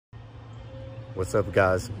What's up,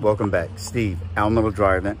 guys? Welcome back. Steve, Al Metal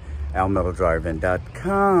Driving,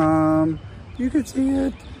 almetaldraven.com. You can see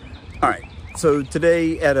it. All right, so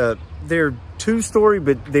today they're two-story,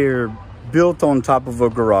 but they're built on top of a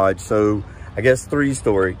garage. So I guess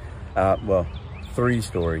three-story,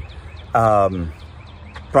 three-story.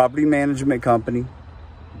 Property management company.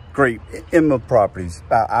 Great, Emma Properties.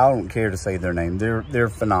 I don't care to say their name. They're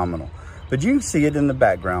phenomenal. But you can see it in the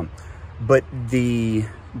background. But the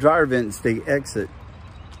dryer vents, they exit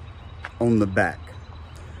on the back.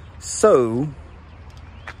 So,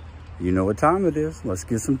 you know what time it is. Let's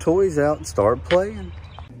get some toys out and start playing.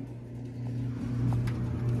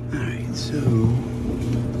 All right, so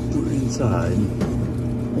we're inside.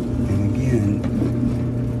 And again,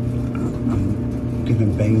 I'm gonna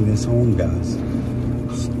bang this home, guys.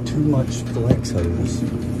 It's too much flex hose.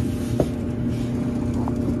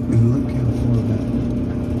 And look how far back.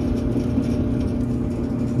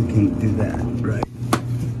 We can't do that, right?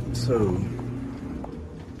 So,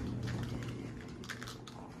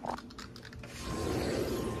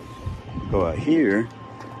 go out here.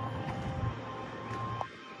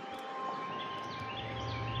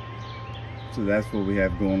 So that's what we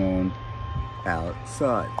have going on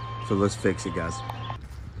outside. So let's fix it, guys.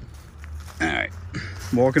 All right,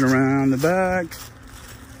 walking around the back.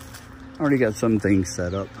 Already got some things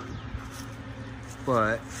set up,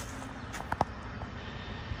 but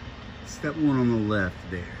it's that one on the left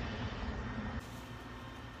there.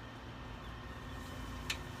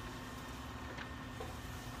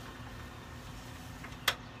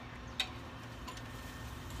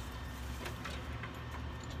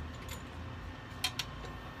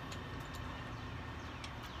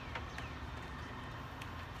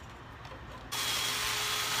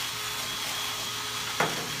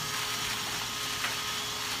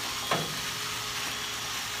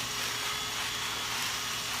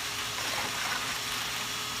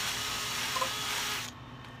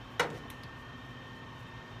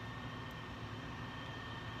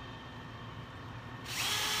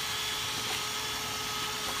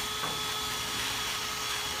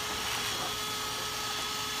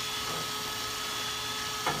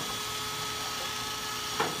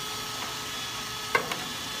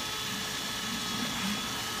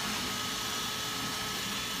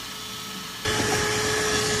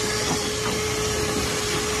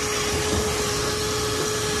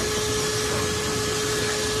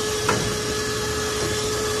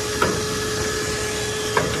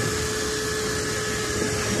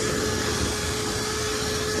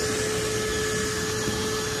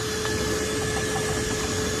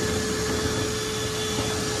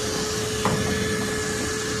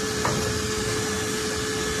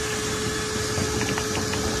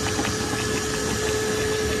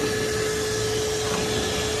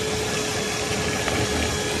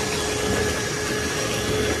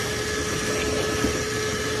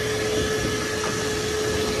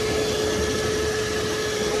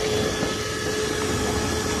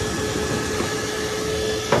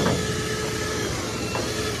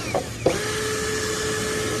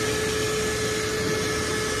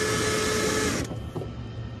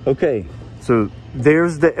 Okay, so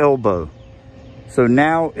there's the elbow. So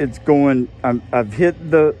now it's going, I've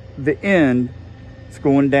hit the end, it's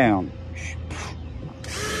going down.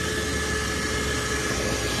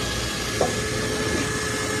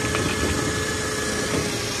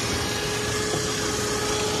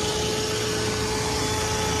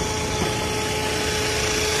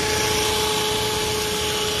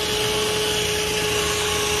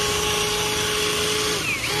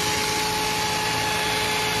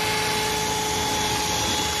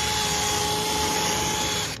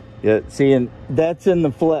 Yeah, see, and that's in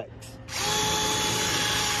the flex.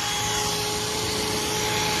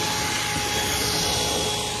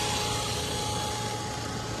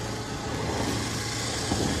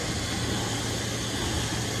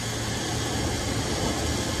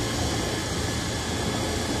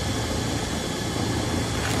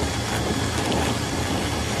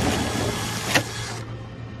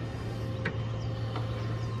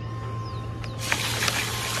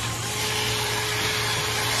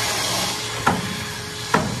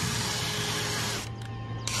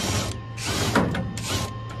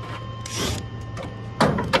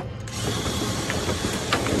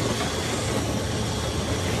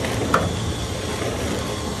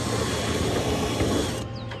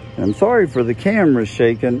 I'm sorry for the camera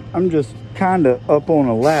shaking. I'm just kind of up on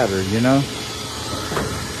a ladder, you know?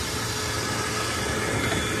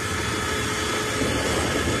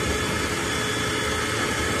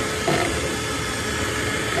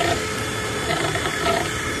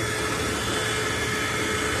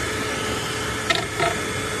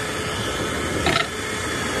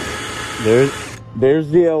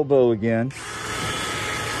 There's the elbow again.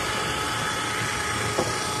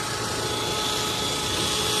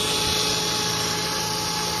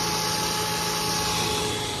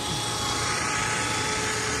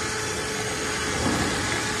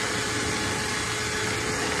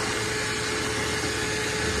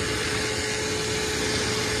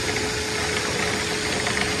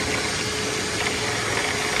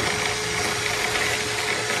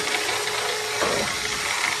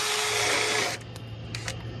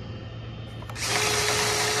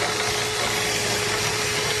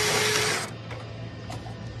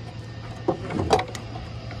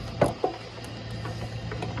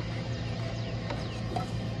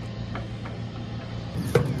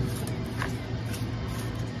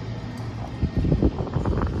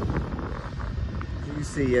 You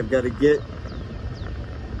see, I've got to get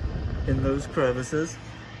in those crevices,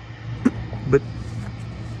 but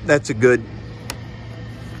that's a good,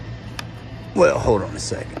 well, hold on a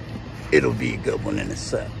second. It'll be a good one in a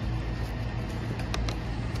sec.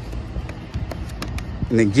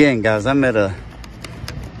 And again, guys, I'm at a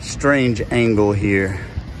strange angle here,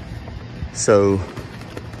 so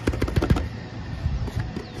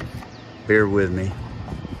bear with me.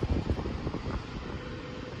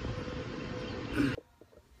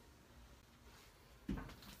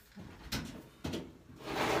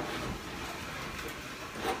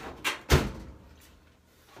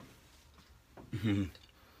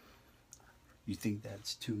 You think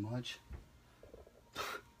that's too much?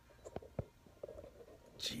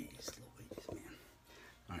 Jeez Louise, man.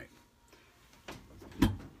 All right.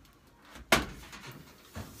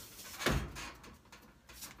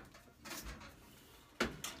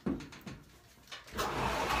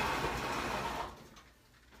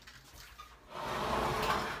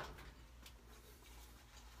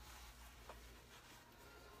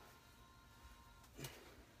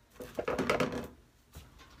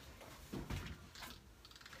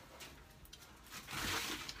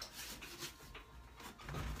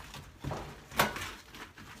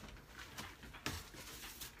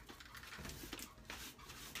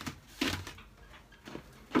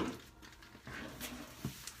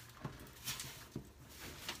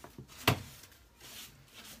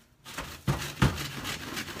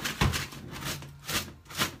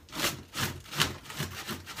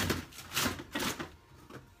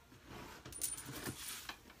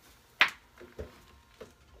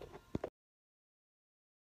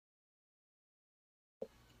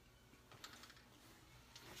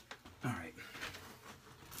 All right,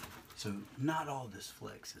 so not all this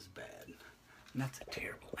flex is bad, and that's a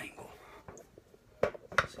terrible angle.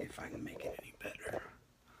 Let's see if I can make it any better.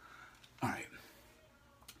 All right,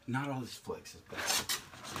 not all this flex is bad,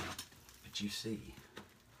 but you see,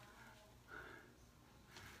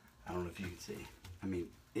 I don't know if you can see, I mean,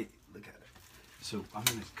 look at it. So I'm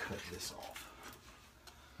gonna cut this off.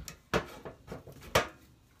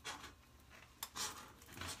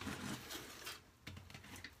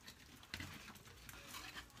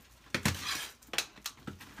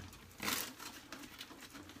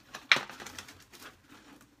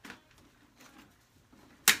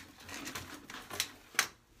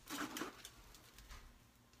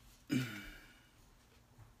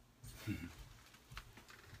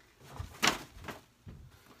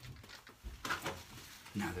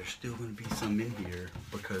 Now there's still going to be some in here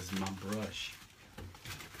because my brush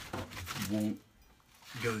won't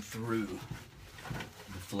go through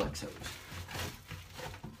the flex hose.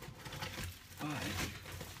 But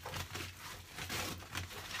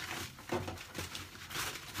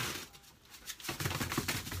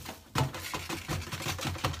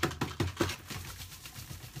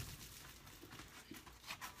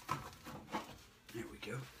there we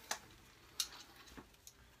go.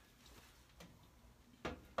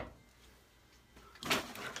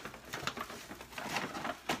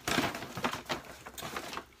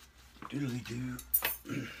 Doodly doo.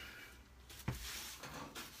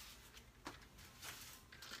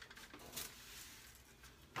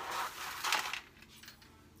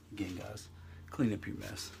 Again, guys, clean up your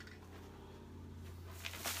mess.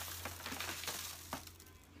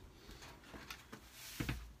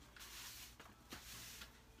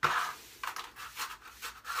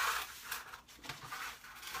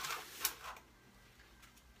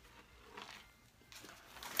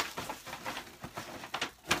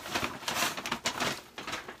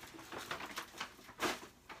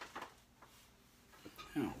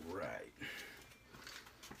 All right.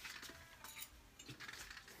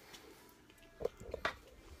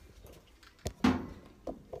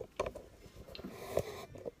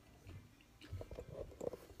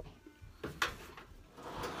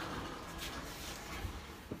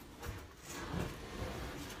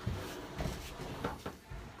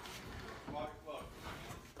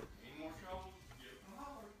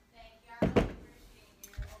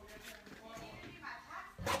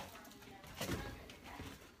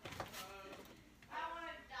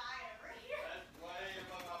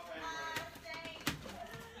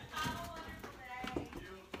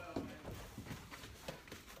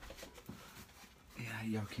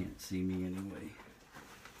 y'all can't see me anyway.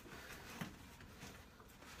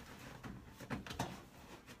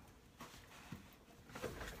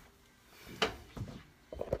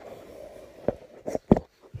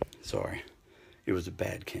 Sorry, it was a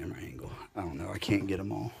bad camera angle. I don't know, I can't get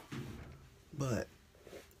them all. But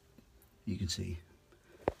you can see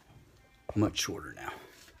much shorter now.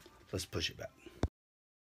 Let's push it back.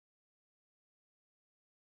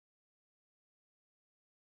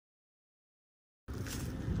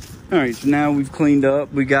 All right, so now we've cleaned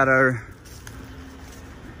up. We got our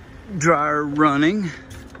dryer running.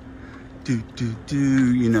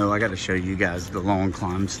 You know, I got to show you guys the long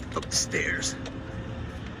climbs upstairs.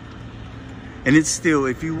 And it's still,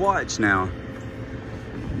 if you watch now,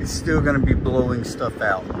 it's still going to be blowing stuff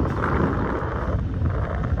out.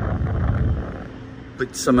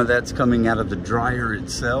 But some of that's coming out of the dryer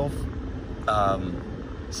itself.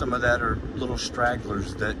 Some of that are little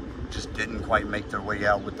stragglers that just didn't quite make their way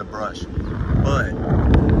out with the brush. But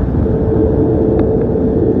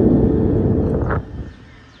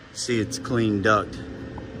see, it's clean duct.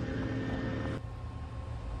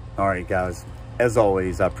 All right, guys, as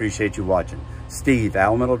always, I appreciate you watching. Steve,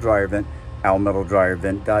 Owl Metal Dryer Vent,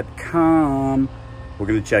 owlmetaldryervent.com. We're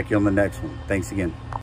going to check you on the next one. Thanks again.